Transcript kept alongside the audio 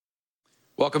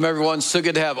Welcome, everyone. So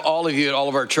good to have all of you at all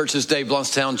of our churches today,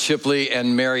 Blountstown, Chipley,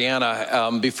 and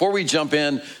Mariana. Before we jump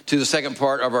in to the second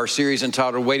part of our series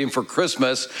entitled Waiting for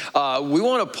Christmas, we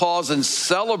want to pause and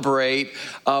celebrate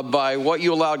by what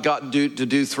you allowed God to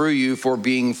do through you for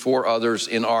being for others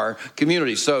in our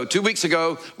community. So 2 weeks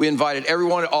ago, we invited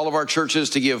everyone at all of our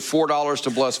churches to give $4 to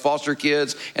bless foster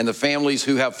kids and the families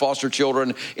who have foster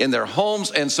children in their homes.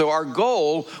 And so our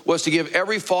goal was to give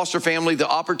every foster family the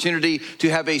opportunity to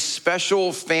have a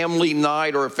special family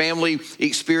night or a family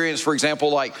experience, for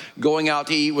example, like going out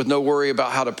to eat with no worry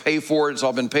about how to pay for it. It's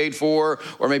all been paid for,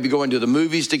 or maybe going to the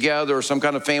movies together or some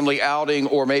kind of family outing,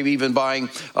 or maybe even buying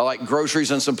like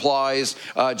groceries and supplies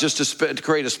just to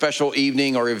create a special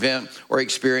evening or event or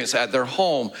experience at their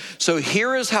home. So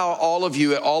here is how all of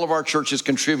you at all of our churches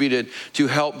contributed to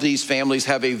help these families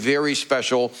have a very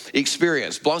special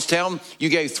experience. Blountstown, you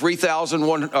gave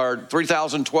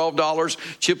 $3,012.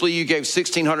 Chipley, you gave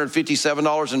 $1,657.44.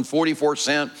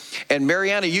 And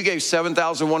Mariana, you gave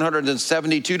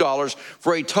 $7,172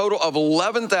 for a total of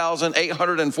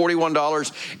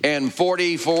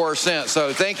 $11,841.44.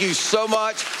 So thank you so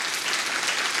much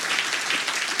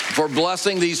for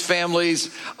blessing these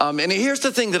families. And here's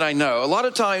the thing that I know. A lot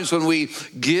of times when we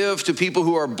give to people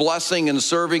who are blessing and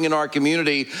serving in our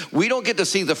community, we don't get to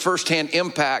see the firsthand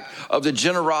impact of the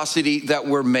generosity that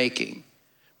we're making.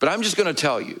 But I'm just going to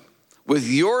tell you, with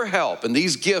your help and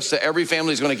these gifts that every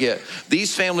family is going to get,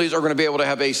 these families are going to be able to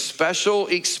have a special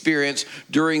experience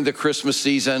during the Christmas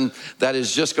season that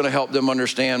is just going to help them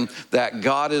understand that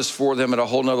God is for them at a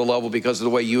whole nother level because of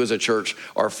the way you as a church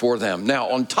are for them. Now,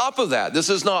 on top of that, this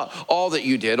is not all that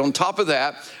you did. On top of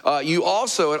that, you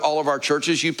also, at all of our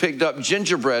churches, you picked up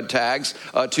gingerbread tags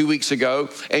 2 weeks ago,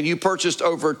 and you purchased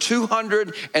over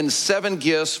 207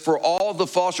 gifts for all the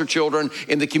foster children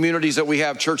in the communities that we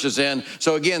have churches in.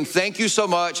 So again, thank you so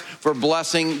much for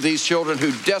blessing these children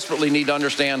who desperately need to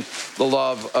understand the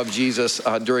love of Jesus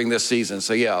during this season.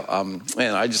 So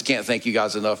man, I just can't thank you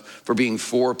guys enough for being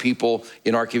for people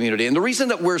in our community. And the reason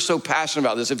that we're so passionate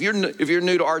about this, if you're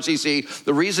new to RCC,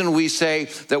 the reason we say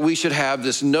that we should have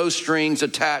this no strings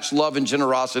attached love and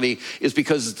generosity is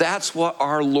because that's what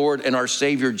our Lord and our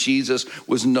Savior Jesus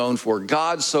was known for.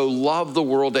 God so loved the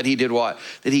world that he did what?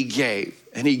 That he gave.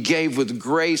 And he gave with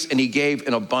grace, and he gave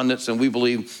in abundance, and we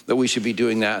believe that we should be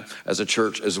doing that as a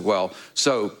church as well.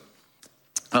 So,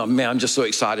 man, I'm just so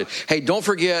excited. Hey, don't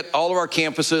forget all of our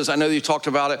campuses. I know you talked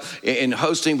about it in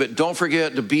hosting, but don't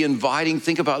forget to be inviting.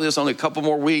 Think about this, only a couple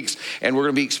more weeks, and we're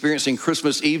going to be experiencing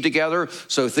Christmas Eve together.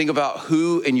 So think about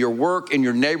who in your work, in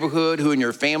your neighborhood, who in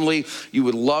your family you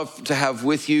would love to have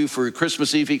with you for a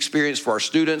Christmas Eve experience for our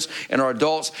students and our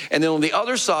adults. And then on the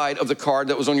other side of the card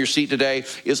that was on your seat today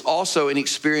is also an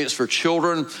experience for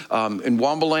children in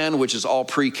Wombaland, which is all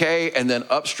pre-K, and then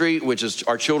Upstreet, which is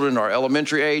our children in our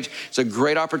elementary age. It's a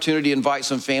great opportunity to invite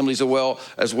some families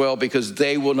as well because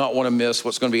they will not want to miss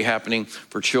what's going to be happening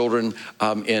for children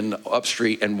in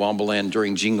Upstreet and Wombaland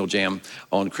during Jingle Jam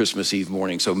on Christmas Eve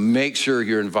morning. So make sure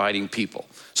you're inviting people.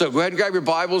 So go ahead and grab your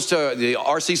Bibles to the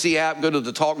RCC app. Go to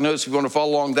the talk notes if you want to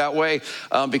follow along that way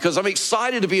because I'm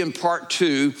excited to be in part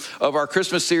 2 of our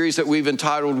Christmas series that we've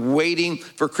entitled Waiting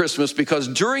for Christmas, because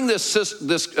during this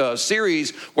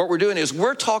series, what we're doing is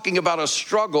we're talking about a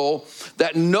struggle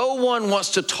that no one wants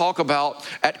to talk about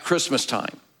at Christmas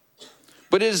time.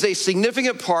 But it is a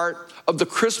significant part of the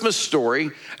Christmas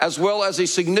story, as well as a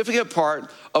significant part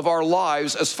of our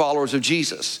lives as followers of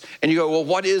Jesus. And you go, well,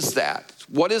 what is that?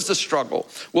 What is the struggle?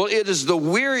 Well, it is the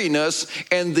weariness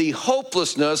and the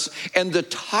hopelessness and the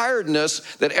tiredness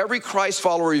that every Christ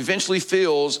follower eventually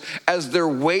feels as they're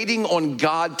waiting on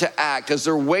God to act, as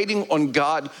they're waiting on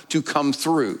God to come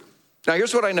through. Now,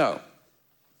 here's what I know.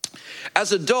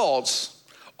 As adults,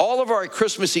 all of our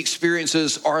Christmas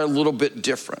experiences are a little bit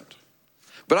different.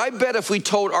 But I bet if we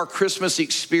told our Christmas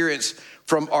experience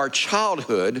from our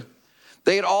childhood,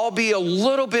 they'd all be a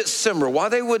little bit similar. While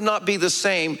they would not be the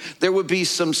same, there would be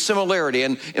some similarity.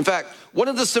 And in fact, one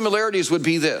of the similarities would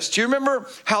be this. Do you remember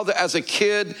how as a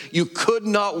kid, you could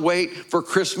not wait for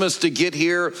Christmas to get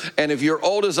here? And if you're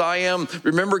old as I am,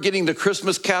 remember getting the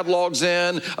Christmas catalogs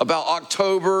in about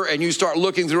October, and you start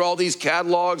looking through all these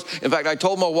catalogs. In fact, I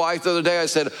told my wife the other day, I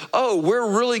said, oh,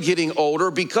 we're really getting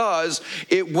older because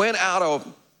it went out of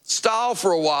style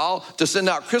for a while to send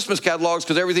out Christmas catalogs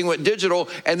because everything went digital.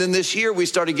 And then this year we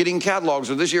started getting catalogs,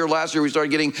 or last year we started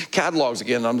getting catalogs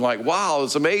again. And I'm like, wow,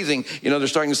 it's amazing. They're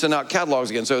starting to send out catalogs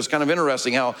again. So it's kind of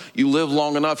interesting how you live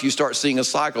long enough, you start seeing a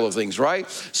cycle of things, right?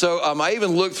 So I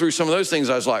even looked through some of those things.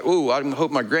 I was like, ooh, I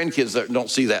hope my grandkids don't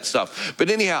see that stuff. But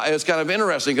anyhow, it's kind of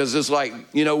interesting because it's like,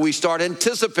 we start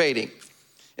anticipating.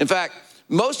 In fact,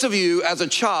 most of you as a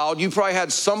child, you probably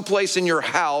had some place in your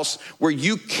house where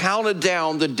you counted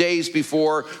down the days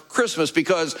before Christmas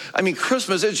because,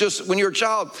 Christmas is just, when you're a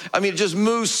child, it just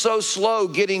moves so slow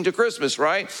getting to Christmas,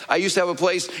 right? I used to have a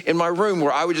place in my room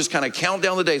where I would just kind of count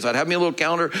down the days. I'd have me a little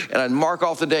calendar and I'd mark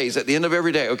off the days at the end of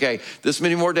every day. Okay, this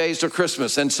many more days to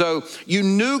Christmas. And so you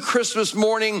knew Christmas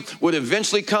morning would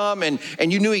eventually come and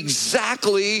you knew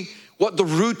exactly what the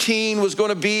routine was going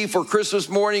to be for Christmas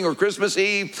morning or Christmas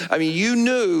Eve. You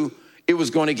knew it was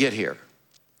going to get here.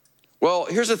 Well,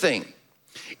 here's the thing.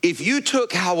 If you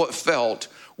took how it felt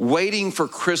waiting for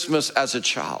Christmas as a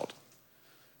child,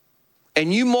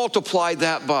 and you multiplied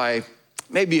that by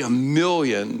maybe 1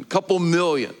 million, couple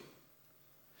million,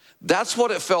 that's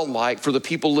what it felt like for the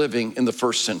people living in the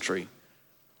first century,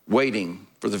 waiting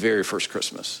for the very first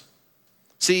Christmas.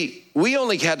 See, we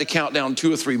only had to count down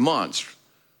 2 or 3 months.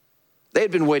 They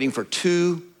had been waiting for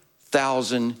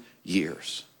 2,000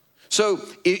 years. So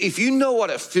if you know what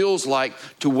it feels like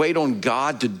to wait on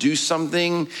God to do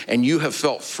something and you have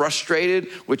felt frustrated,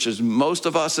 which is most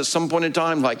of us at some point in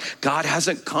time, like God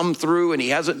hasn't come through and he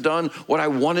hasn't done what I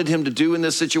wanted him to do in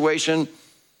this situation,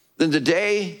 then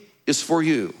today is for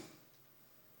you.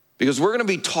 Because we're gonna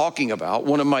be talking about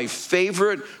one of my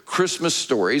favorite Christmas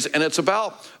stories, and it's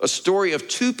about a story of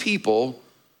 2 people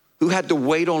who had to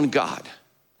wait on God.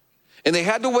 And they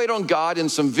had to wait on God in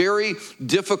some very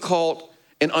difficult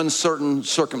and uncertain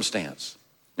circumstance.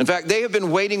 In fact, they have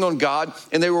been waiting on God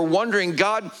and they were wondering,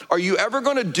 God, are you ever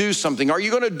gonna do something? Are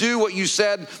you gonna do what you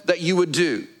said that you would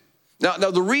do? Now,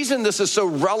 the reason this is so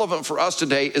relevant for us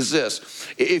today is this.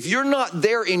 If you're not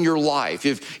there in your life,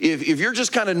 if you're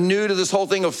just kind of new to this whole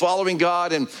thing of following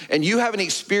God and you haven't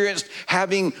experienced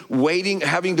having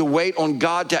to wait on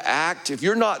God to act, if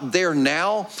you're not there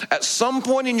now, at some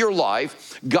point in your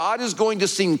life, God is going to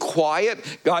seem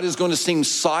quiet, God is going to seem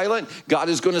silent, God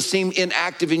is going to seem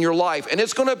inactive in your life. And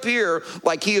it's going to appear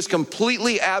like he is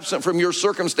completely absent from your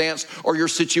circumstance or your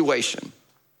situation.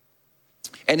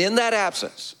 And in that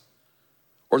absence,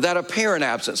 or that apparent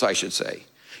absence, I should say,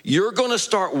 you're gonna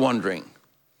start wondering,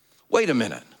 wait a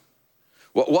minute,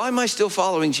 why am I still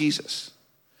following Jesus?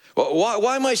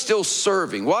 Why am I still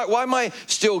serving? Why am I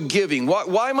still giving?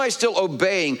 Why am I still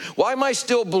obeying? Why am I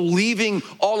still believing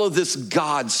all of this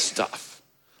God stuff?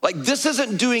 Like this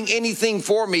isn't doing anything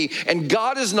for me and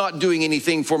God is not doing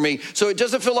anything for me. So it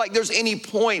doesn't feel like there's any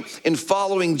point in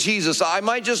following Jesus. I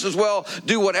might just as well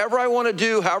do whatever I want to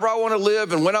do, however I want to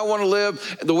live and when I want to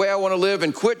live, the way I want to live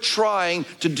and quit trying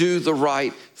to do the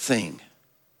right thing.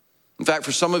 In fact,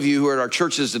 for some of you who are at our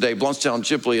churches today, Blountstown,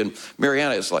 Chipley, and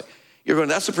Mariana, it's like, you're going,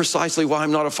 that's precisely why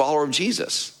I'm not a follower of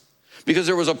Jesus. Because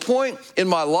there was a point in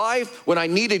my life when I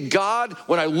needed God,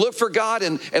 when I looked for God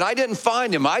and I didn't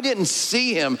find him, I didn't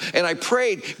see him. And I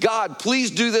prayed, God,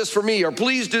 please do this for me, or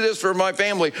please do this for my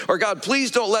family, or God, please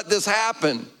don't let this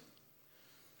happen.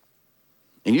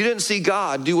 And you didn't see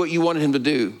God do what you wanted him to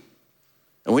do.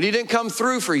 And when he didn't come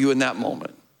through for you in that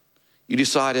moment, you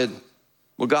decided,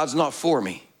 well, God's not for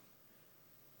me.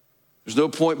 There's no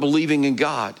point believing in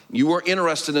God. You weren't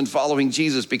interested in following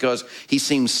Jesus because he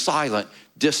seemed silent,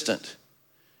 distant,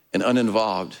 and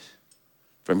uninvolved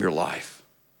from your life.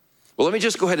 Well, let me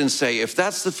just go ahead and say, if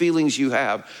that's the feelings you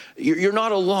have, you're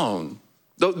not alone.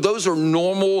 Those are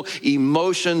normal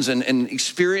emotions and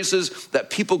experiences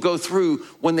that people go through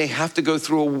when they have to go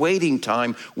through a waiting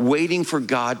time, waiting for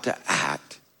God to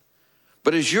act.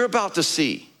 But as you're about to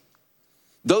see,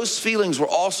 those feelings were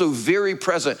also very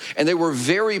present and they were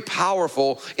very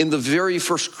powerful in the very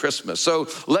first Christmas. So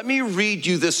let me read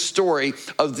you this story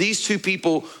of these 2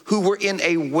 people who were in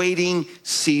a waiting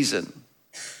season,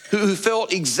 who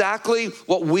felt exactly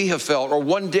what we have felt or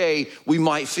one day we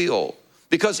might feel.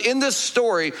 Because in this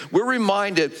story, we're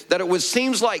reminded that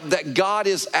seems like that God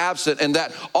is absent and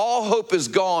that all hope is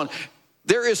gone.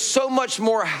 There is so much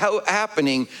more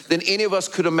happening than any of us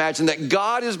could imagine, that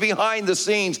God is behind the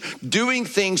scenes doing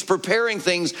things, preparing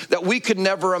things that we could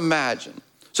never imagine.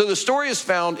 So the story is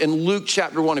found in Luke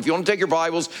chapter 1. If you want to take your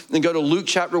Bibles and go to Luke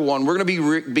chapter 1, we're going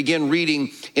to begin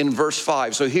reading in verse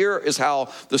 5. So here is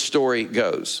how the story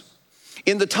goes.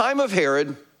 In the time of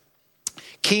Herod,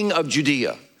 king of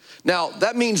Judea. Now,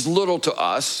 that means little to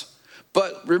us.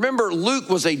 But remember, Luke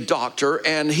was a doctor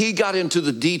and he got into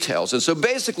the details. And so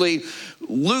basically,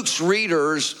 Luke's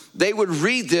readers, they would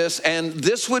read this and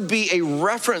this would be a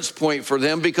reference point for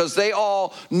them because they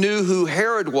all knew who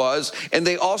Herod was and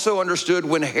they also understood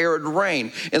when Herod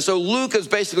reigned. And so Luke is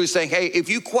basically saying, hey, if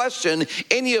you question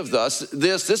any of this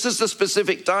is the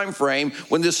specific time frame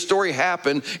when this story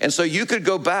happened. And so you could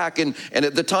go back and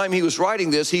at the time he was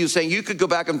writing this, he was saying you could go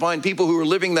back and find people who were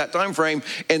living that time frame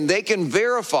and they can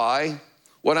verify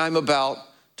what I'm about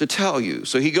to tell you.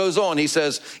 So he goes on, he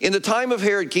says, in the time of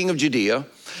Herod, king of Judea,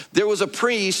 there was a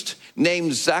priest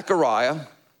named Zechariah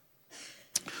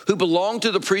who belonged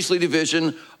to the priestly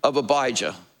division of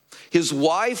Abijah. His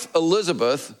wife,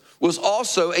 Elizabeth, was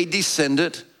also a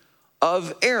descendant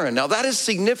of Aaron. Now that is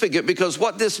significant because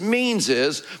what this means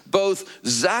is both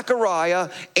Zechariah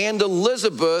and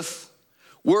Elizabeth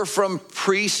were from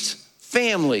priest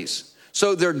families.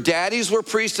 So their daddies were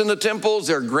priests in the temples,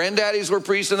 their granddaddies were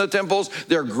priests in the temples,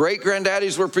 their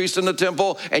great-granddaddies were priests in the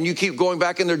temple, and you keep going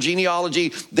back in their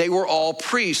genealogy, they were all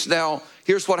priests. Now,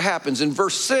 here's what happens. In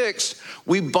verse 6,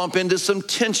 we bump into some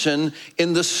tension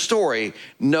in the story.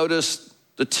 Notice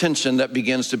the tension that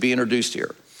begins to be introduced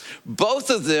here. Both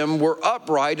of them were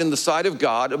upright in the sight of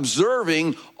God,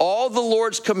 observing all the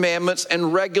Lord's commandments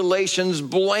and regulations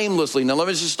blamelessly. Now, let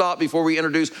me just stop before we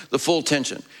introduce the full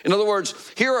tension. In other words,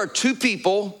 here are two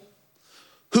people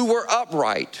who were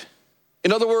upright.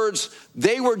 In other words,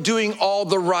 they were doing all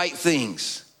the right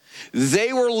things.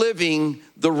 They were living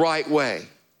the right way.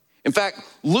 In fact,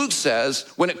 Luke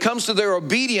says, when it comes to their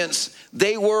obedience,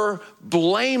 they were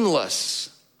blameless.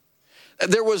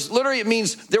 There was literally, it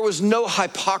means there was no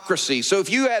hypocrisy. So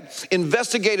if you had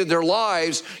investigated their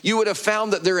lives, you would have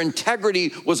found that their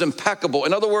integrity was impeccable.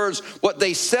 In other words, what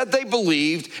they said they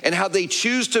believed and how they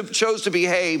chose to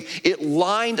behave, it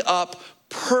lined up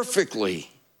perfectly.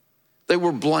 They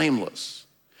were blameless.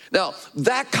 Now,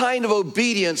 that kind of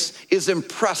obedience is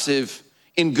impressive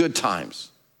in good times,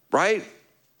 right?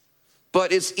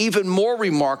 But it's even more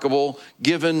remarkable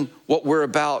given what we're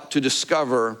about to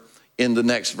discover in the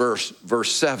next verse,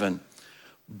 verse 7.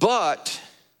 But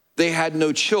they had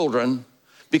no children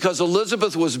because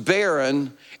Elizabeth was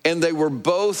barren and they were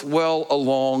both well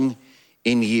along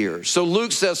in years. So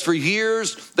Luke says for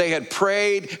years they had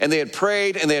prayed and they had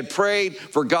prayed and they had prayed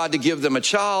for God to give them a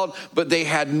child, but they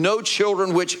had no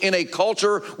children, which in a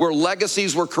culture where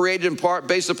legacies were created in part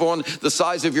based upon the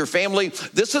size of your family,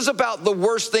 this is about the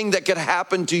worst thing that could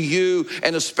happen to you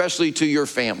and especially to your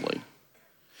family.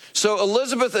 So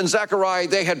Elizabeth and Zechariah,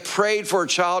 they had prayed for a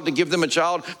child, to give them a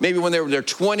child, maybe when they were in their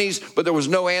 20s, but there was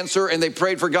no answer. And they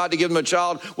prayed for God to give them a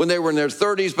child when they were in their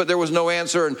 30s, but there was no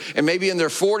answer. And maybe in their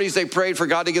 40s, they prayed for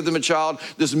God to give them a child,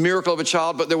 this miracle of a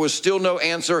child, but there was still no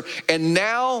answer. And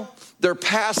now they're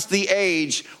past the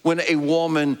age when a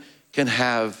woman can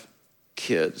have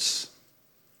kids.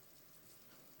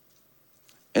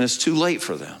 And it's too late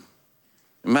for them.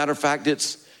 As a matter of fact,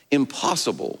 it's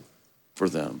impossible for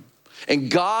them.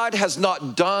 And God has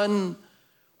not done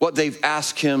what they've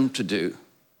asked him to do.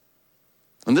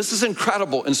 And this is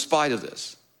incredible in spite of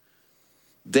this.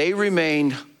 They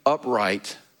remained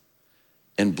upright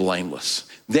and blameless.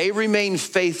 They remained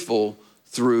faithful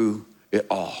through it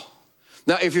all.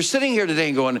 Now, if you're sitting here today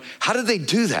and going, how did they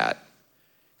do that?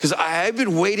 Because I've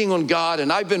been waiting on God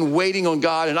and I've been waiting on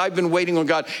God and I've been waiting on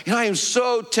God. And I am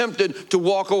so tempted to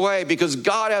walk away because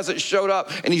God hasn't showed up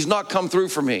and he's not come through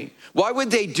for me. Why would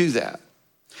they do that?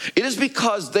 It is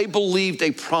because they believed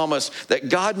a promise that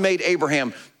God made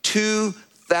Abraham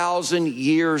 2,000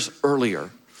 years earlier,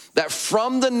 that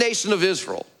from the nation of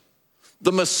Israel,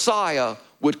 the Messiah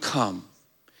would come.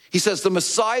 He says the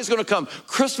Messiah is going to come.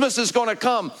 Christmas is going to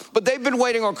come. But they've been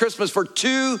waiting on Christmas for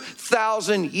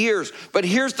 2,000 years. But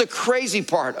here's the crazy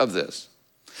part of this.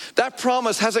 That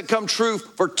promise hasn't come true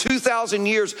for 2,000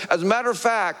 years. As a matter of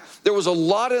fact, there was a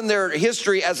lot in their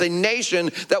history as a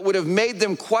nation that would have made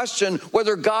them question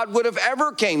whether God would have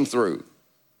ever came through.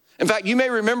 In fact, you may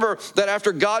remember that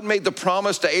after God made the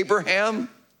promise to Abraham,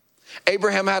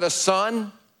 Abraham had a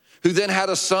son, who then had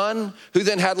a son, who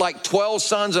then had like 12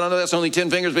 sons. And I know that's only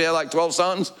 10 fingers, but he had like 12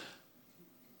 sons.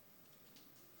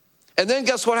 And then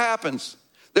guess what happens?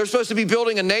 They're supposed to be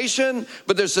building a nation,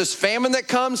 but there's this famine that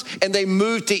comes and they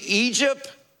move to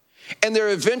Egypt and they're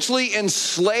eventually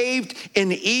enslaved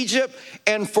in Egypt.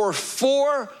 And for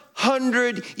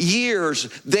 400 years,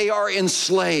 they are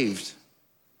enslaved.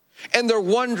 And they're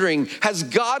wondering, has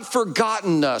God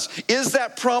forgotten us? Is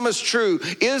that promise true?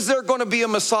 Is there going to be a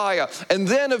Messiah? And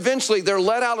then eventually they're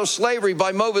let out of slavery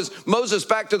by Moses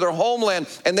back to their homeland,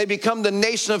 and they become the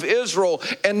nation of Israel.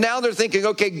 And now they're thinking,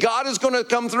 okay, God is going to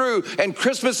come through and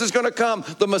Christmas is going to come.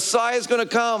 The Messiah is going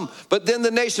to come. But then the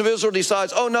nation of Israel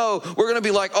decides, oh no, we're going to be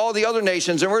like all the other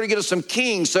nations and we're going to get us some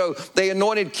kings. So they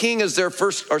anointed king as their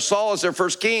first, or Saul as their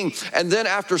first king. And then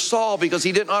after Saul, because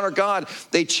he didn't honor God,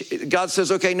 God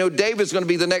says, okay, no, David's going to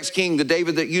be the next king, the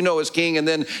David that you know as king. And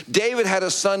then David had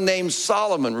a son named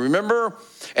Solomon, remember?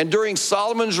 And during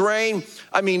Solomon's reign,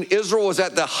 Israel was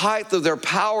at the height of their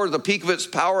power, the peak of its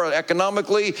power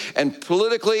economically and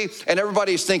politically. And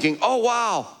everybody's thinking, oh,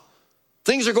 wow,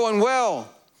 things are going well.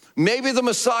 Maybe the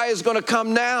Messiah is going to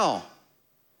come now.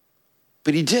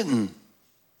 But he didn't.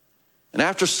 And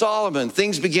after Solomon,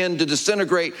 things began to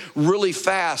disintegrate really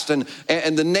fast. And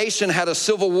the nation had a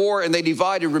civil war and they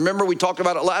divided. Remember, we talked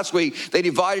about it last week. They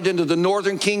divided into the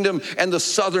northern kingdom and the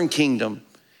southern kingdom.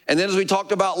 And then as we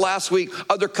talked about last week,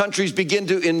 other countries began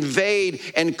to invade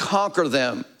and conquer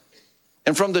them.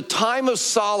 And from the time of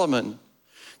Solomon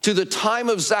to the time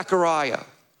of Zechariah,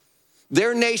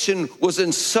 their nation was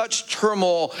in such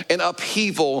turmoil and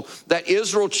upheaval that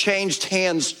Israel changed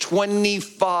hands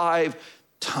 25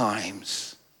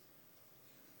 times.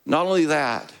 Not only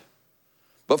that,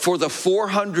 but for the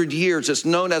 400 years, it's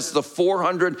known as the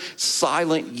 400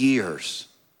 silent years,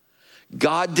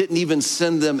 God didn't even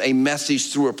send them a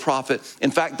message through a prophet.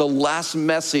 In fact, the last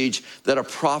message that a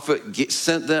prophet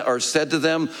sent them or said to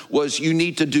them was, you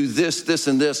need to do this, this,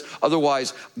 and this.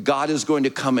 Otherwise, God is going to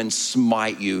come and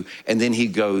smite you. And then he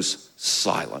goes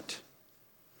silent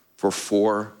for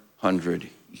 400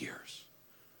 years.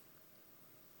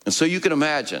 And so you can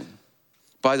imagine,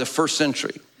 by the first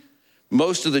century,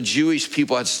 most of the Jewish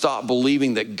people had stopped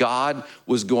believing that God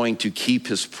was going to keep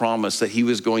his promise, that he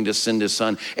was going to send his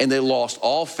son. And they lost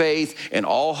all faith and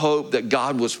all hope that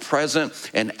God was present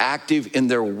and active in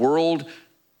their world.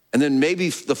 And then maybe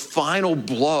the final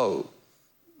blow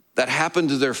that happened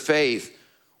to their faith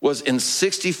was in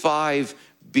 65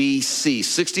 BC,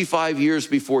 65 years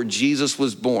before Jesus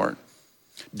was born.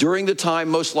 During the time,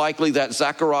 most likely, that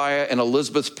Zechariah and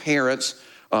Elizabeth's parents,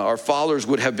 our fathers,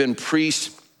 would have been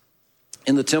priests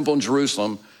in the temple in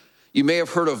Jerusalem. You may have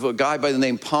heard of a guy by the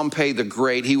name Pompey the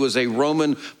Great. He was a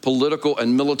Roman political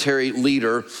and military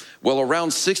leader. Well, around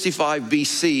 65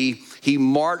 BC, he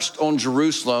marched on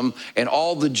Jerusalem, and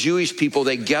all the Jewish people,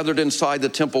 they gathered inside the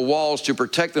temple walls to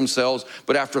protect themselves.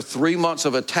 But after 3 months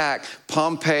of attack,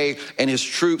 Pompey and his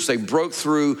troops, they broke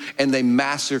through and they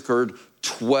massacred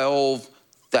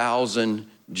 12,000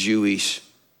 Jewish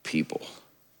people.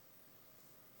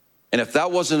 And if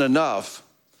that wasn't enough,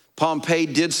 Pompey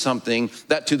did something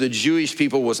that to the Jewish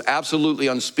people was absolutely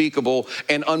unspeakable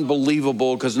and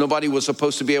unbelievable, because nobody was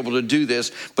supposed to be able to do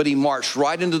this. But he marched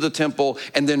right into the temple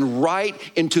and then right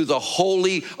into the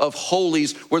Holy of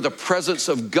Holies, where the presence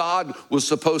of God was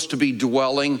supposed to be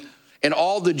dwelling. And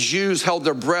all the Jews held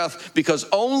their breath, because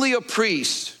only a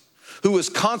priest who was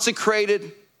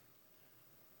consecrated,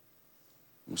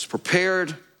 was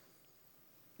prepared,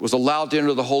 was allowed to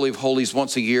enter the Holy of Holies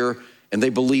once a year. And they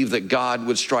believed that God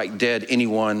would strike dead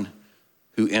anyone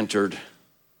who entered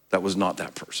that was not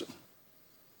that person.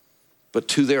 But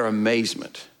to their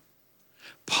amazement,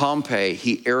 Pompey,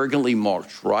 he arrogantly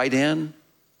marched right in,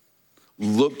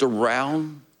 looked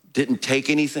around, didn't take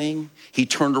anything. He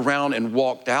turned around and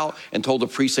walked out and told the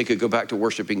priests they could go back to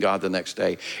worshiping God the next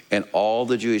day. And all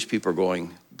the Jewish people are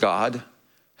going, God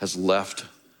has left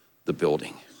the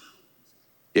building.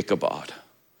 Ichabod.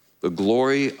 The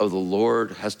glory of the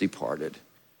Lord has departed,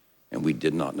 and we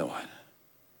did not know it.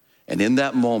 And in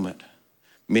that moment,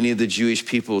 many of the Jewish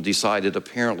people decided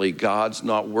apparently God's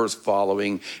not worth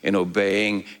following and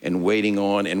obeying and waiting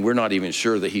on, and we're not even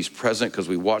sure that he's present, because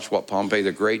we watched what Pompey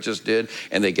the Great just did,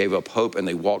 and they gave up hope and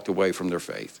they walked away from their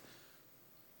faith.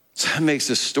 So that makes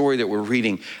this story that we're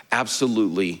reading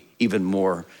absolutely even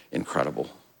more incredible.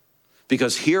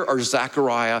 Because here are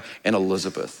Zechariah and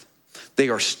Elizabeth. They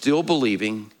are still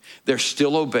believing, they're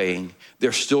still obeying,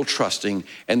 they're still trusting,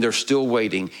 and they're still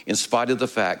waiting, in spite of the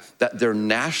fact that their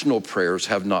national prayers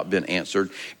have not been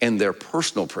answered and their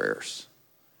personal prayers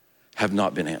have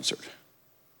not been answered.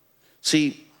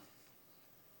 See,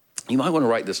 you might want to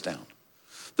write this down.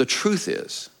 The truth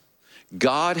is,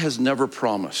 God has never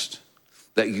promised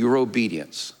that your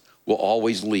obedience will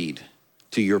always lead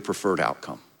to your preferred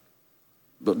outcome.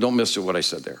 But don't miss what I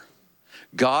said there.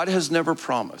 God has never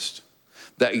promised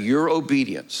that your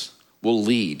obedience will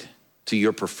lead to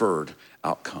your preferred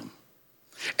outcome.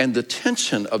 And the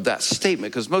tension of that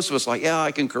statement, because most of us are like, yeah,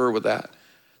 I concur with that.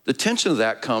 The tension of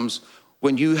that comes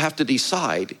when you have to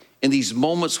decide in these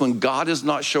moments when God is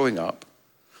not showing up,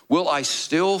 will I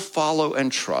still follow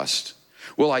and trust?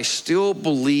 Will I still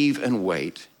believe and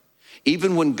wait,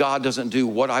 even when God doesn't do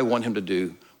what I want him to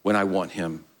do when I want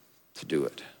him to do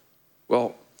it?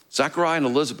 Well, Zechariah and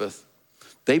Elizabeth,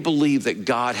 they believed that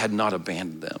God had not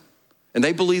abandoned them. And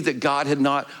they believed that God had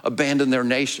not abandoned their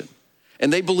nation.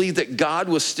 And they believed that God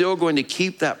was still going to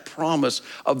keep that promise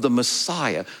of the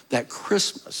Messiah, that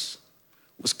Christmas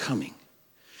was coming.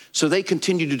 So they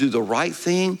continued to do the right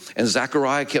thing, and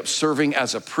Zechariah kept serving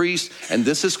as a priest. And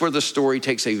this is where the story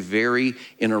takes a very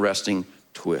interesting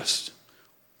twist.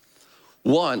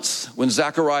 Once, when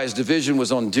Zechariah's division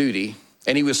was on duty,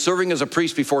 and he was serving as a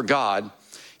priest before God,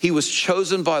 he was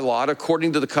chosen by lot,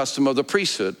 according to the custom of the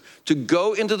priesthood, to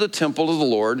go into the temple of the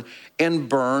Lord and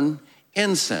burn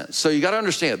incense. So you got to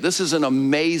understand, this is an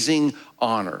amazing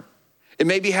honor. It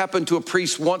maybe happened to a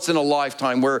priest once in a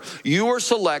lifetime where you were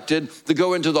selected to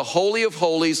go into the Holy of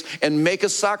Holies and make a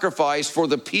sacrifice for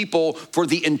the people for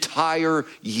the entire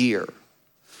year.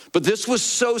 But this was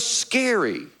so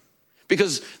scary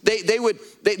because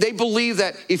they believed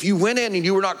that if you went in and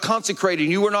you were not consecrated,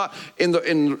 you were not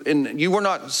you were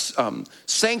not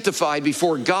sanctified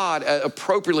before God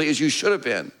appropriately as you should have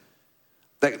been,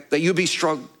 that you'd be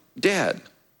struck dead.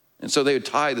 And so they would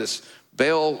tie this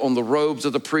veil on the robes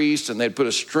of the priest, and they'd put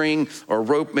a string or a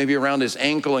rope maybe around his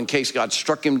ankle in case God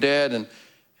struck him dead, and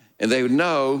they would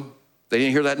know they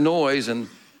didn't hear that noise, and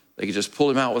they could just pull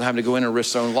him out without having to go in and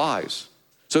risk their own lives.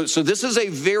 So this is a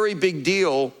very big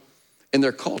deal in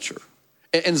their culture.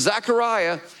 And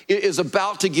Zechariah is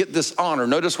about to get this honor.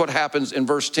 Notice what happens in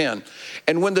verse 10.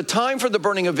 And when the time for the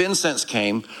burning of incense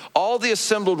came, all the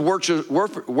assembled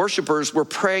worshipers were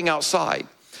praying outside.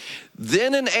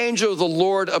 Then an angel of the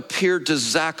Lord appeared to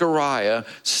Zechariah,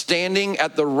 standing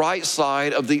at the right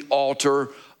side of the altar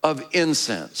of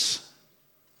incense.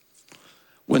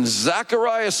 When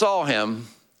Zechariah saw him,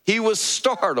 he was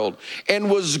startled and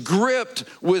was gripped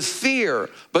with fear.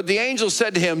 But the angel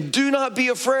said to him, "Do not be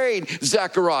afraid,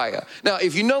 Zechariah." Now,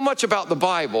 if you know much about the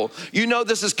Bible, you know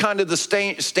this is kind of the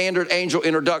standard angel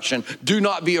introduction. Do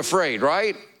not be afraid,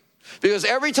 right? Because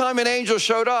every time an angel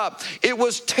showed up, it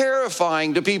was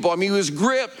terrifying to people. I mean, he was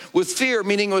gripped with fear,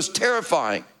 meaning it was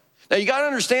terrifying. Now, you got to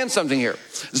understand something here.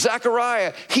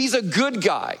 Zechariah, he's a good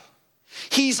guy.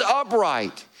 He's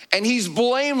upright and he's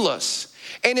blameless.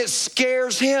 And it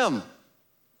scares him.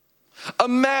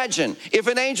 Imagine if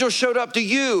an angel showed up to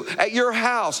you at your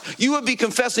house, you would be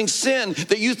confessing sin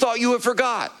that you thought you had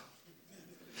forgot.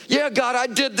 Yeah, God, I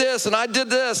did this and I did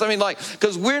this. I mean,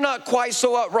 because we're not quite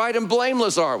so upright and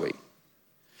blameless, are we?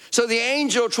 So the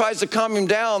angel tries to calm him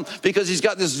down because he's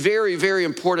got this very, very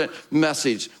important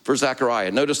message for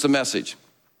Zechariah. Notice the message.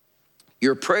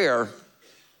 Your prayer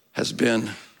has been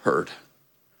heard.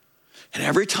 And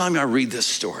every time I read this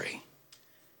story,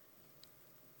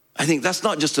 I think that's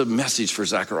not just a message for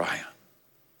Zechariah.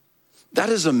 That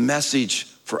is a message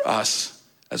for us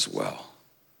as well.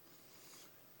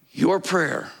 Your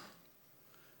prayer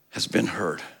has been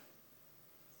heard.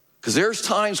 Because there's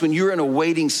times when you're in a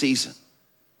waiting season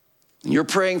and you're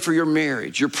praying for your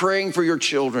marriage, you're praying for your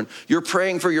children, you're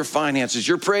praying for your finances,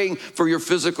 you're praying for your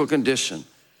physical condition,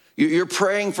 you're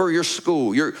praying for your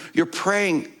school, you're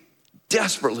praying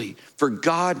desperately for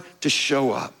God to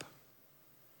show up.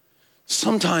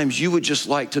 Sometimes you would just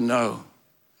like to know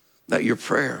that your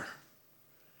prayer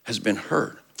has been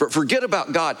heard. Forget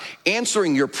about God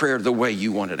answering your prayer the way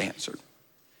you want it answered.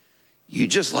 You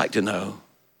just like to know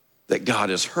that God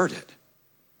has heard it.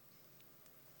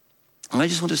 And I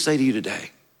just want to say to you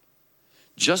today,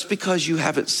 just because you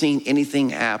haven't seen anything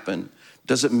happen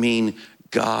doesn't mean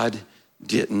God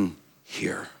didn't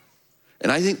hear.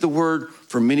 And I think the word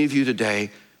for many of you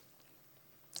today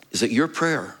is that your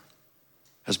prayer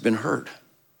has been heard.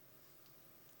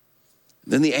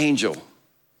 Then the angel,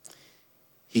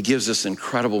 he gives this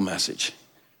incredible message.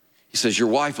 He says, your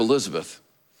wife Elizabeth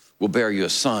will bear you a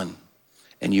son,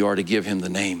 and you are to give him the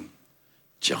name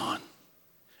John.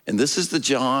 And this is the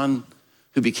John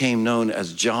who became known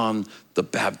as John the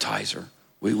Baptizer.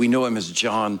 We know him as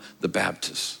John the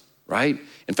Baptist, right?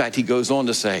 In fact, he goes on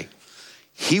to say,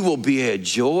 he will be a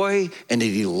joy and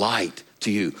a delight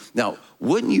to you. Now,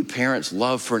 wouldn't you parents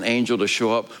love for an angel to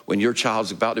show up when your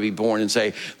child's about to be born and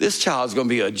say, this child's gonna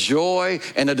be a joy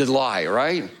and a delight,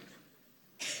 right?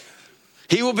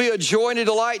 He will be a joy and a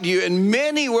delight to you, and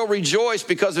many will rejoice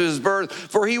because of his birth,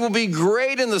 for he will be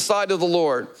great in the sight of the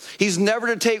Lord. He's never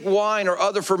to take wine or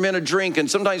other fermented drink. And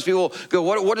sometimes people go,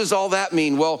 what does all that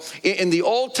mean? Well, in the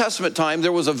Old Testament time,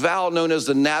 there was a vow known as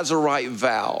the Nazirite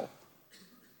vow.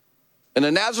 And the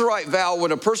Nazirite vow,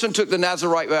 when a person took the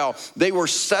Nazirite vow, they were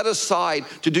set aside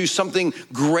to do something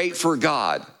great for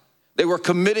God. They were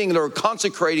committing, they were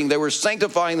consecrating, they were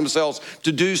sanctifying themselves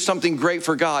to do something great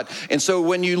for God. And so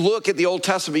when you look at the Old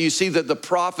Testament, you see that the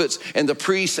prophets and the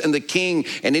priests and the king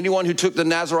and anyone who took the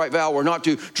Nazirite vow were not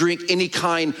to drink any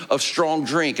kind of strong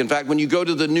drink. In fact, when you go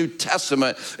to the New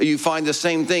Testament, you find the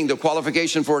same thing. The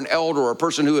qualification for an elder or a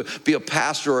person who would be a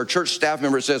pastor or a church staff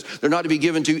member says they're not to be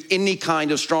given to any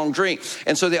kind of strong drink.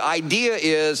 And so the idea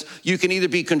is you can either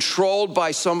be controlled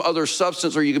by some other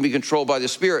substance or you can be controlled by the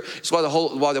Spirit. It's why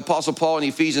the Apostle Paul in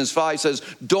Ephesians 5 says,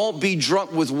 don't be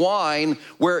drunk with wine,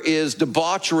 where is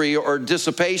debauchery or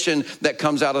dissipation that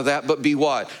comes out of that, but be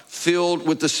what? Filled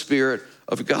with the Spirit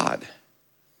of God.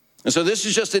 And so this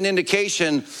is just an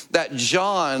indication that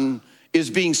John is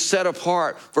being set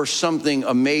apart for something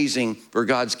amazing for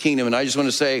God's kingdom. And I just want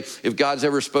to say, if God's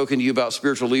ever spoken to you about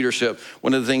spiritual leadership,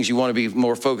 one of the things you want to be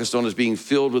more focused on is being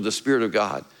filled with the Spirit of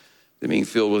God than being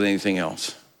filled with anything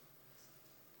else.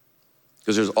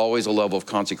 Because there's always a level of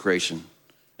consecration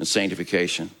and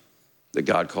sanctification that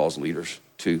God calls leaders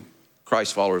to.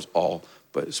 Christ followers all,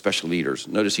 but especially leaders.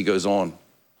 Notice he goes on.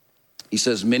 He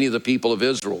says, many of the people of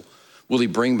Israel will he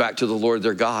bring back to the Lord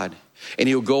their God. And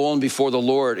he'll go on before the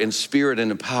Lord in spirit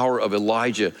and in power of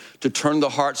Elijah to turn the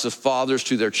hearts of fathers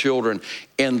to their children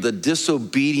and the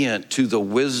disobedient to the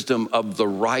wisdom of the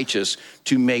righteous,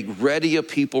 to make ready a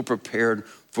people prepared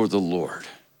for the Lord.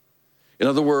 In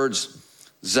other words,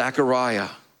 Zechariah,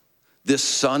 this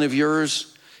son of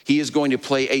yours, he is going to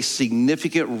play a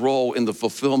significant role in the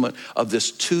fulfillment of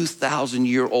this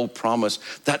 2,000-year-old promise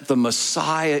that the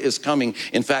Messiah is coming.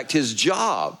 In fact, his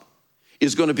job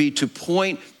is going to be to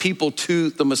point people to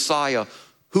the Messiah,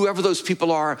 whoever those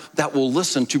people are that will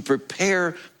listen, to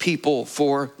prepare people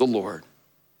for the Lord.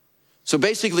 So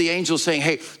basically, the angel's saying,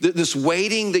 hey, this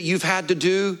waiting that you've had to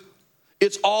do,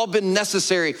 it's all been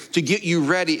necessary to get you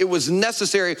ready. It was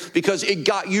necessary because it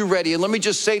got you ready. And let me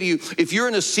just say to you, if you're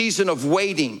in a season of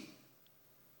waiting,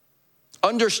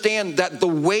 understand that the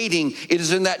waiting, it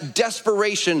is in that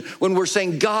desperation when we're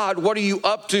saying, God, what are you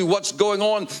up to? What's going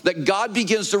on? That God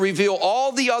begins to reveal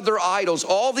all the other idols,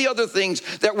 all the other things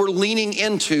that we're leaning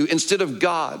into instead of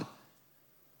God,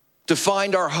 to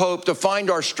find our hope, to find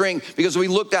our strength. Because we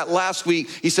looked at last week,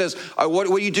 he says, what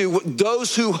do you do?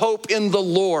 Those who hope in the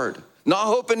Lord. Not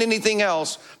hope in anything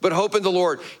else, but hope in the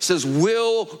Lord. He says,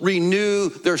 will renew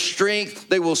their strength.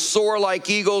 They will soar like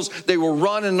eagles. They will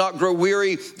run and not grow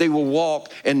weary. They will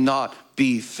walk and not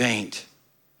be faint.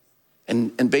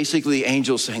 And basically the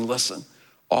angel saying, listen,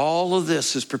 all of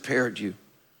this has prepared you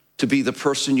to be the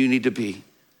person you need to be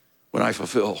when I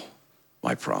fulfill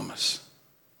my promise.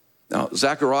 Now,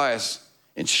 Zacharias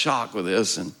in shock with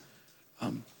this, and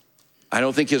I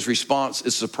don't think his response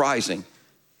is surprising.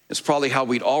 It's probably how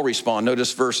we'd all respond.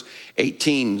 Notice verse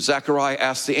 18. Zechariah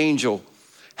asked the angel,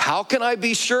 how can I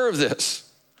be sure of this?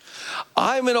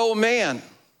 I'm an old man,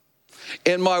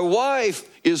 and my wife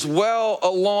is well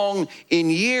along in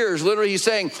years. Literally, he's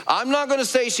saying, I'm not going to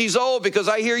say she's old because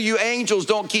I hear you angels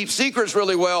don't keep secrets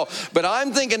really well, but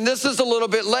I'm thinking this is a little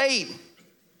bit late.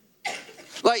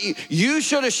 Like, you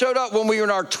should have showed up when we were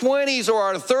in our 20s or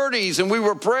our 30s and we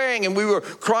were praying and we were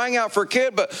crying out for a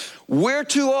kid, but we're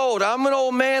too old. I'm an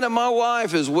old man and my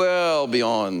wife is well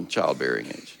beyond childbearing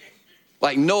age.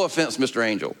 Like, no offense, Mr.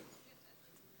 Angel,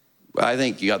 but I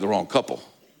think you got the wrong couple.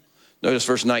 Notice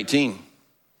verse 19.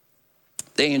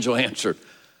 The angel answered,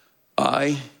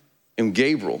 I am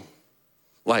Gabriel.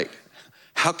 Like,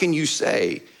 how can you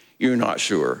say you're not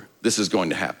sure this is going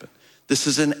to happen? This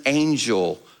is an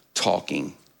angel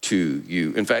talking to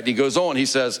you. In fact, he goes on, he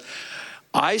says,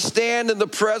 I stand in the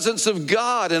presence of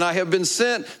God and I have been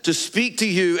sent to speak to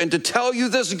you and to tell you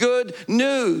this good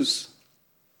news.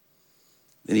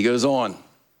 Then he goes on,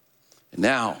 and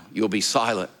now you'll be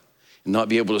silent and not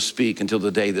be able to speak until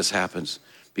the day this happens,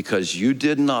 because you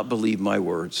did not believe my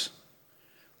words,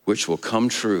 which will come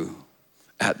true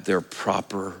at their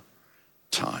proper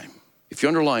time. If you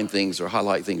underline things or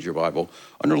highlight things in your Bible,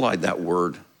 underline that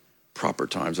word proper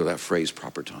times, or that phrase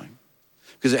proper time,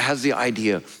 because it has the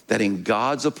idea that in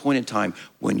God's appointed time,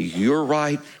 when you're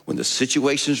right, when the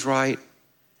situation's right,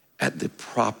 at the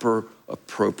proper,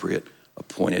 appropriate,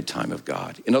 appointed time of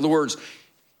God. In other words,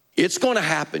 it's going to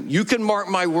happen. You can mark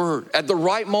my word. At the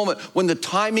right moment, when the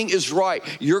timing is right,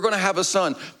 you're going to have a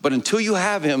son. But until you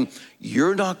have him,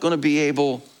 you're not going to be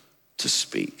able to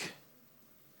speak.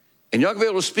 And you're not going to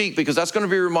be able to speak because that's going to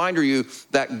be a reminder to you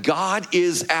that God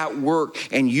is at work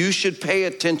and you should pay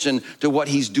attention to what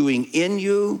he's doing in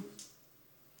you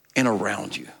and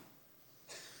around you.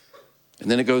 And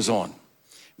then it goes on.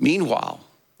 Meanwhile,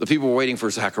 the people were waiting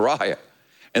for Zechariah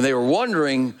and they were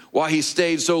wondering why he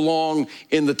stayed so long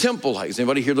in the temple. Does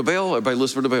anybody hear the bell? Everybody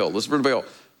listen for the bell. Listen for the bell.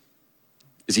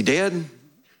 Is he dead?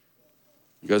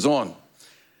 He goes on.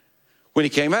 When he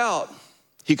came out,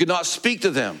 he could not speak to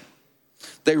them.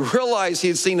 They realized he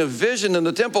had seen a vision in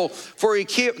the temple, for he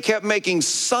kept making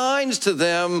signs to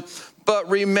them, but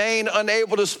remained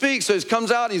unable to speak. So he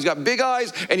comes out, he's got big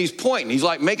eyes, and he's pointing. He's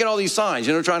like making all these signs,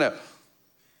 trying to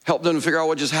help them to figure out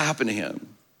what just happened to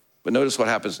him. But notice what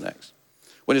happens next.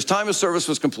 When his time of service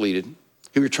was completed,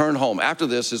 he returned home. After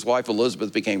this, his wife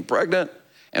Elizabeth became pregnant,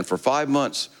 and for 5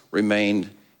 months remained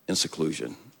in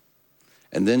seclusion.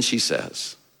 And then she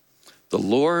says, the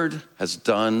Lord has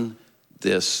done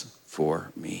this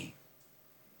for me.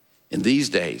 In these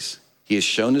days, he has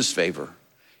shown his favor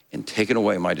and taken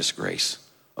away my disgrace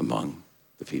among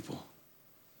the people.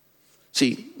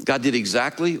 See, God did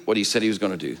exactly what he said he was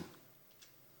going to do,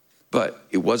 but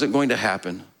it wasn't going to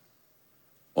happen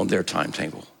on their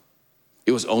timetable.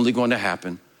 It was only going to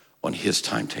happen on his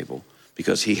timetable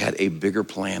because he had a bigger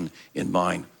plan in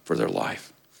mind for their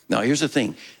life. Now, here's the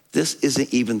thing. This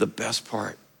isn't even the best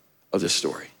part of this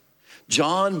story.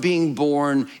 John being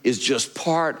born is just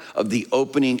part of the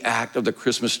opening act of the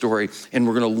Christmas story, and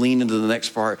we're going to lean into the next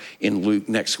part in Luke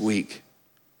next week.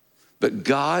 But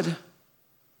God,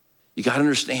 you got to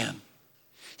understand,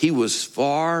 he was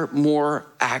far more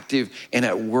active and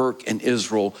at work in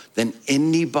Israel than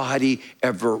anybody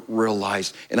ever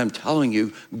realized. And I'm telling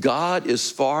you, God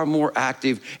is far more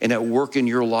active and at work in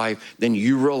your life than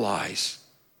you realize,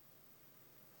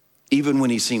 even when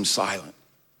he seems silent,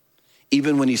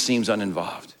 even when he seems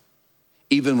uninvolved,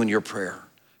 even when your prayer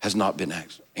has not been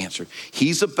answered.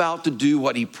 He's about to do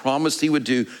what he promised he would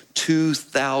do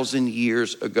 2,000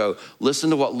 years ago.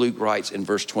 Listen to what Luke writes in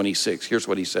verse 26. Here's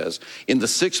what he says. In the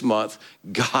 6th month,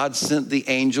 God sent the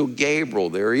angel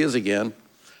Gabriel, there he is again,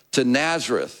 to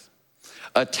Nazareth,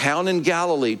 a town in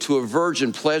Galilee, to a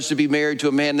virgin pledged to be married to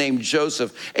a man named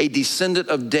Joseph, a descendant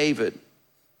of David.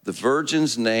 The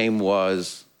virgin's name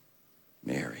was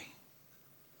Mary.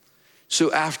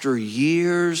 So after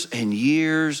years and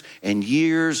years and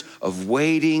years of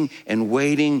waiting and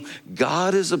waiting,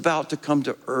 God is about to come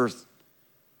to earth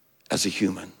as a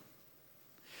human.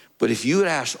 But if you had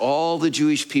asked all the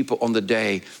Jewish people on the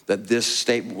day that this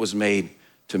statement was made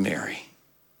to Mary,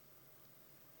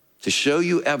 to show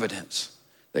you evidence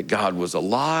that God was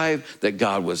alive, that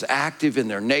God was active in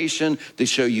their nation, to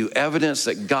show you evidence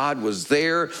that God was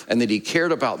there and that he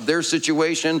cared about their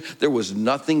situation, there was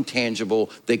nothing tangible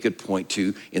they could point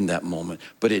to in that moment.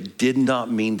 But it did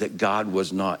not mean that God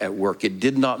was not at work. It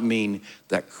did not mean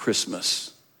that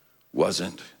Christmas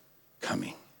wasn't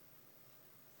coming.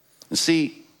 And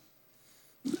see,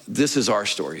 this is our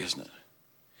story, isn't it?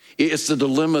 It's the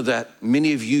dilemma that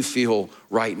many of you feel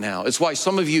right now. It's why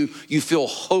some of you feel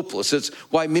hopeless. It's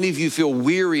why many of you feel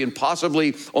weary and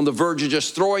possibly on the verge of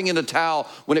just throwing in a towel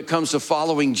when it comes to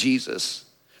following Jesus.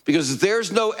 Because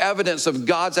there's no evidence of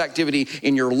God's activity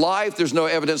in your life. There's no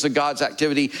evidence of God's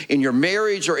activity in your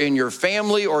marriage or in your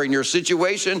family or in your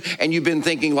situation. And you've been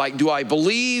thinking like, do I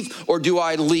believe or do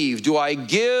I leave? Do I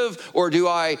give or do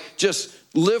I just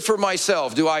live for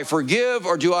myself? Do I forgive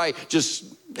or do I just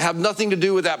have nothing to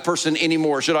do with that person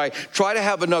anymore? Should I try to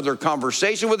have another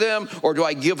conversation with them, or do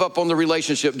I give up on the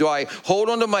relationship? Do I hold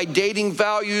on to my dating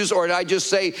values, or do I just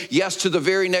say yes to the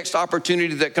very next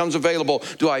opportunity that comes available?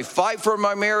 Do I fight for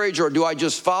my marriage, or do I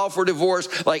just file for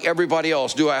divorce like everybody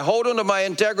else? Do I hold on to my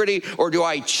integrity, or do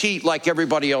I cheat like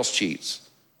everybody else cheats?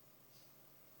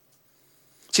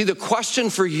 See, the question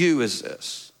for you is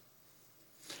this: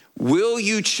 will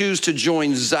you choose to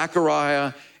join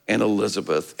Zechariah and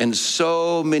Elizabeth and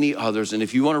so many others? And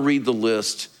if you want to read the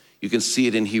list, you can see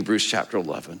it in Hebrews chapter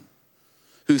 11,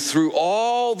 who through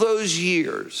all those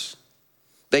years,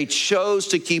 they chose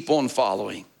to keep on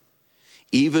following,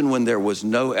 even when there was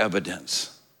no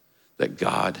evidence that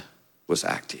God was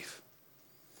active.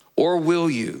 Or will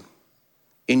you,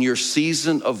 in your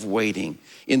season of waiting,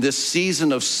 in this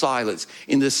season of silence,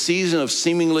 in this season of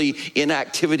seemingly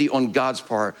inactivity on God's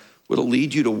part, will it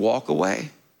lead you to walk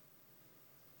away?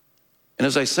 And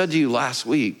as I said to you last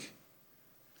week,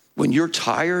 when you're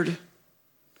tired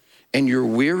and you're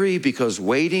weary because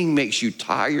waiting makes you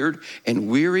tired and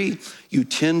weary, you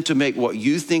tend to make what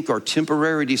you think are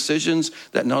temporary decisions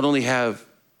that not only have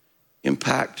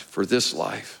impact for this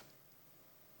life,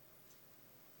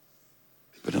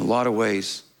 but in a lot of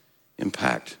ways,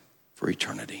 impact for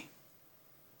eternity.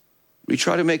 We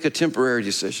try to make a temporary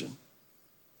decision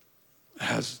that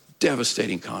has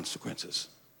devastating consequences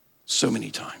so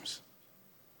many times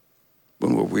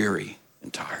when we're weary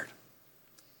and tired.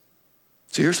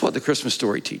 So here's what the Christmas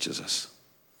story teaches us.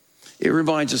 It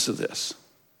reminds us of this.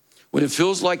 When it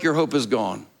feels like your hope is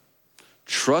gone,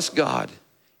 trust God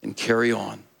and carry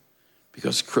on,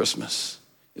 because Christmas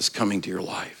is coming to your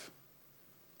life.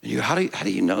 And how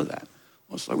do you know that?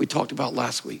 Well, it's like we talked about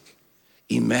last week.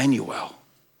 Emmanuel,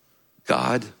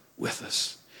 God with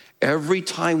us. Every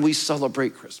time we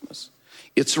celebrate Christmas,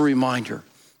 it's a reminder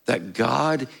that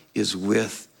God is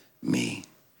with me.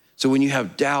 So when you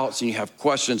have doubts and you have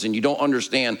questions and you don't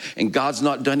understand and God's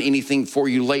not done anything for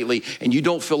you lately and you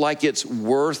don't feel like it's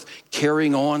worth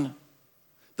carrying on,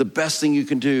 the best thing you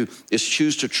can do is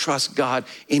choose to trust God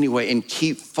anyway and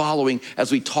keep following,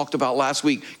 as we talked about last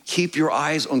week. Keep your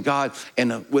eyes on God,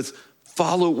 and with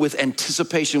Follow with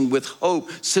anticipation, with hope.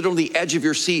 Sit on the edge of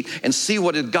your seat and see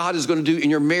what God is going to do in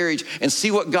your marriage, and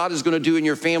see what God is going to do in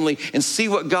your family, and see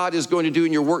what God is going to do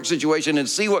in your work situation, and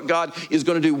see what God is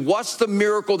going to do. What's the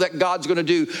miracle that God's going to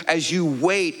do as you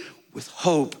wait with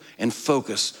hope and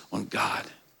focus on God?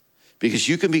 Because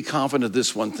you can be confident of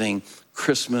this one thing: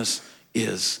 Christmas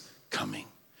is coming.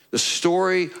 The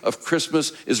story of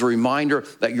Christmas is a reminder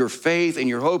that your faith and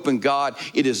your hope in God,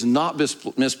 it is not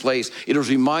misplaced. It is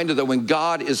a reminder that when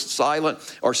God is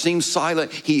silent or seems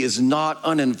silent, he is not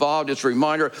uninvolved. It's a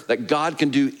reminder that God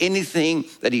can do anything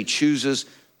that he chooses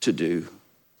to do.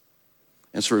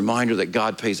 And it's a reminder that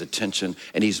God pays attention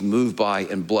and he's moved by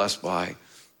and blessed by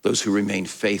those who remain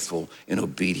faithful and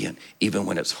obedient, even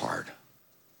when it's hard.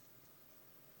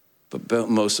 But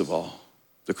most of all,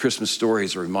 the Christmas story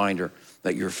is a reminder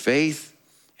that your faith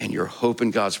and your hope in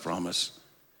God's promise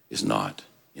is not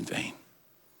in vain.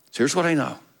 So here's what I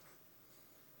know.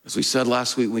 As we said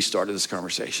last week when we started this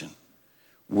conversation,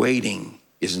 waiting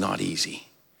is not easy.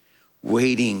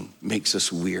 Waiting makes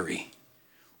us weary.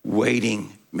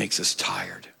 Waiting makes us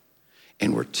tired.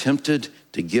 And we're tempted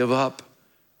to give up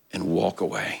and walk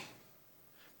away.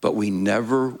 But we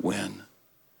never win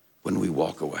when we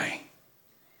walk away.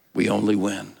 We only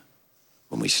win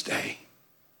when we stay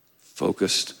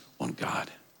focused on God.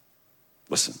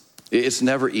 Listen, it's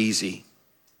never easy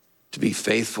to be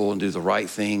faithful and do the right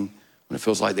thing when it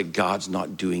feels like that God's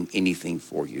not doing anything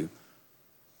for you.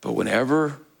 But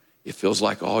whenever it feels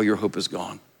like all your hope is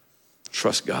gone,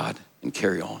 trust God and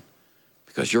carry on,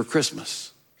 because your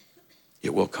Christmas,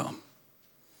 it will come.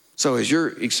 So as you're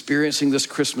experiencing this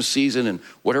Christmas season and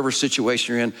whatever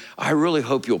situation you're in, I really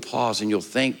hope you'll pause and you'll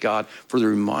thank God for the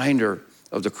reminder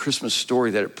of the Christmas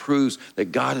story, that it proves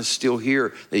that God is still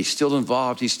here, that he's still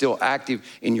involved, he's still active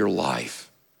in your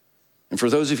life. And for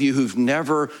those of you who've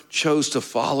never chose to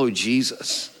follow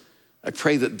Jesus, I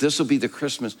pray that this will be the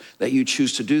Christmas that you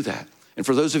choose to do that. And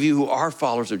for those of you who are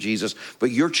followers of Jesus,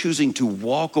 but you're choosing to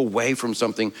walk away from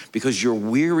something because you're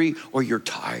weary or you're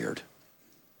tired,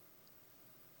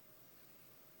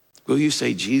 will you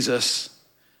say, Jesus,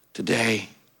 today,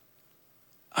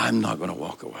 I'm not going to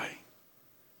walk away?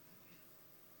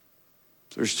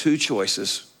 So there's two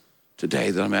choices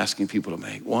today that I'm asking people to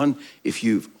make. One, if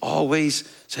you've always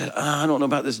said, I don't know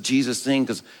about this Jesus thing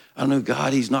because I don't know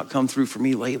God, he's not come through for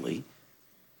me lately.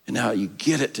 And now you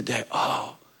get it today.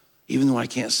 Oh, even though I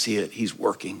can't see it, he's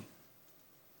working.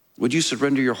 Would you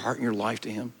surrender your heart and your life to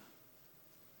him?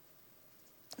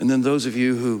 And then those of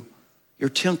you who you're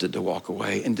tempted to walk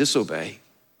away and disobey,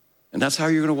 and that's how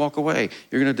you're going to walk away.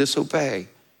 You're going to disobey.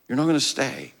 You're not going to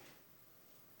stay.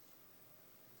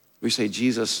 We say,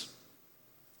 Jesus,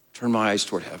 turn my eyes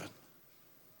toward heaven.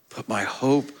 Put my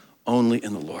hope only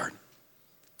in the Lord.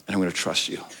 And I'm going to trust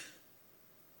you,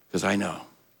 because I know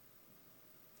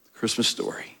the Christmas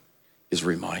story is a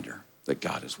reminder that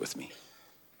God is with me.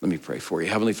 Let me pray for you.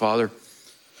 Heavenly Father,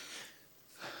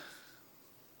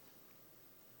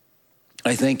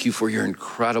 I thank you for your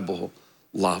incredible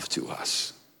love to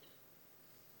us.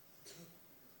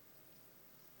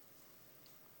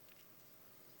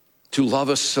 To love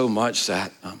us so much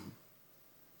that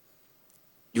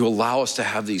you allow us to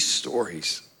have these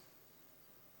stories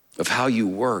of how you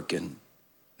work and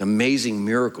amazing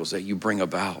miracles that you bring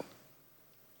about.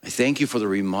 I thank you for the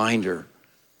reminder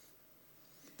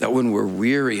that when we're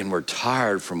weary and we're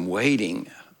tired from waiting,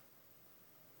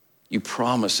 you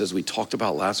promised, as we talked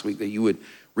about last week, that you would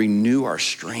renew our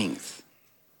strength.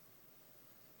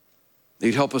 That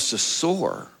you'd help us to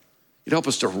soar. You'd help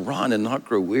us to run and not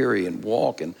grow weary, and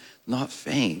walk and not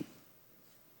faint.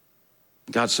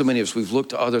 God, so many of us, we've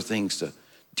looked to other things to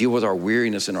deal with our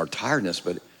weariness and our tiredness,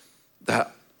 but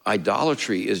that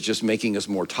idolatry is just making us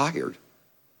more tired.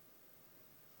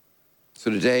 So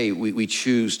today we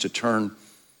choose to turn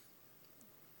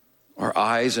our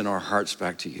eyes and our hearts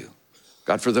back to you.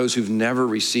 God, for those who've never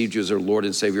received you as their Lord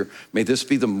and Savior, may this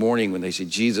be the morning when they say,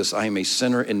 Jesus, I am a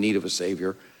sinner in need of a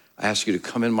Savior. I ask you to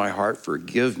come in my heart,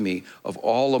 forgive me of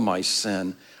all of my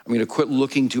sin. I'm going to quit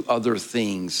looking to other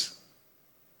things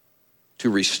to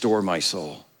restore my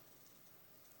soul.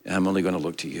 And I'm only going to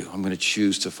look to you. I'm going to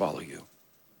choose to follow you.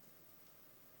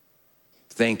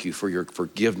 Thank you for your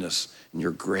forgiveness and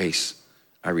your grace.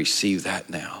 I receive that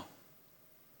now.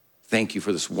 Thank you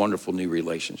for this wonderful new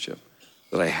relationship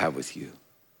that I have with you.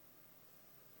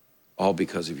 All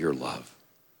because of your love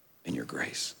and your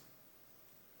grace.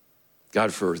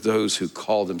 God, for those who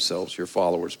call themselves your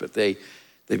followers, but they've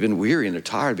been weary and they're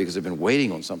tired because they've been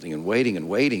waiting on something and waiting and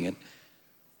waiting, and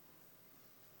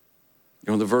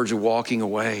you're on the verge of walking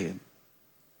away and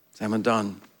saying, I'm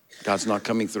done. God's not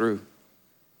coming through.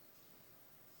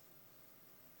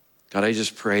 God, I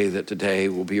just pray that today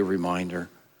will be a reminder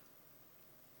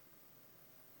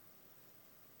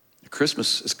that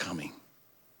Christmas is coming.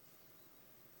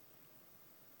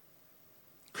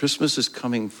 Christmas is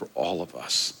coming for all of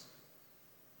us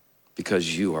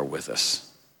because you are with us.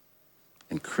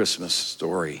 And Christmas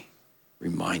story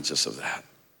reminds us of that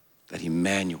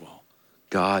Emmanuel,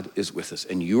 God is with us.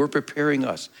 And you are preparing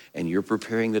us, and you're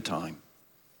preparing the time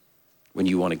when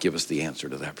you want to give us the answer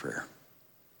to that prayer.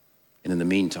 And in the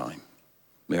meantime,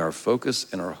 may our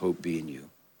focus and our hope be in you.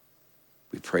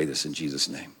 We pray this in Jesus'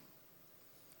 name.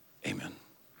 Amen.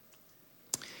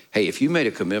 Hey, if you made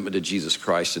a commitment to Jesus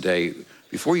Christ today,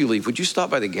 before you leave, would you stop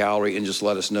by the gallery and just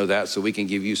let us know that so we can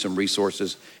give you some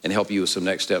resources and help you with some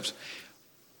next steps?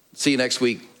 See you next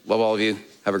week. Love all of you.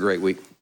 Have a great week.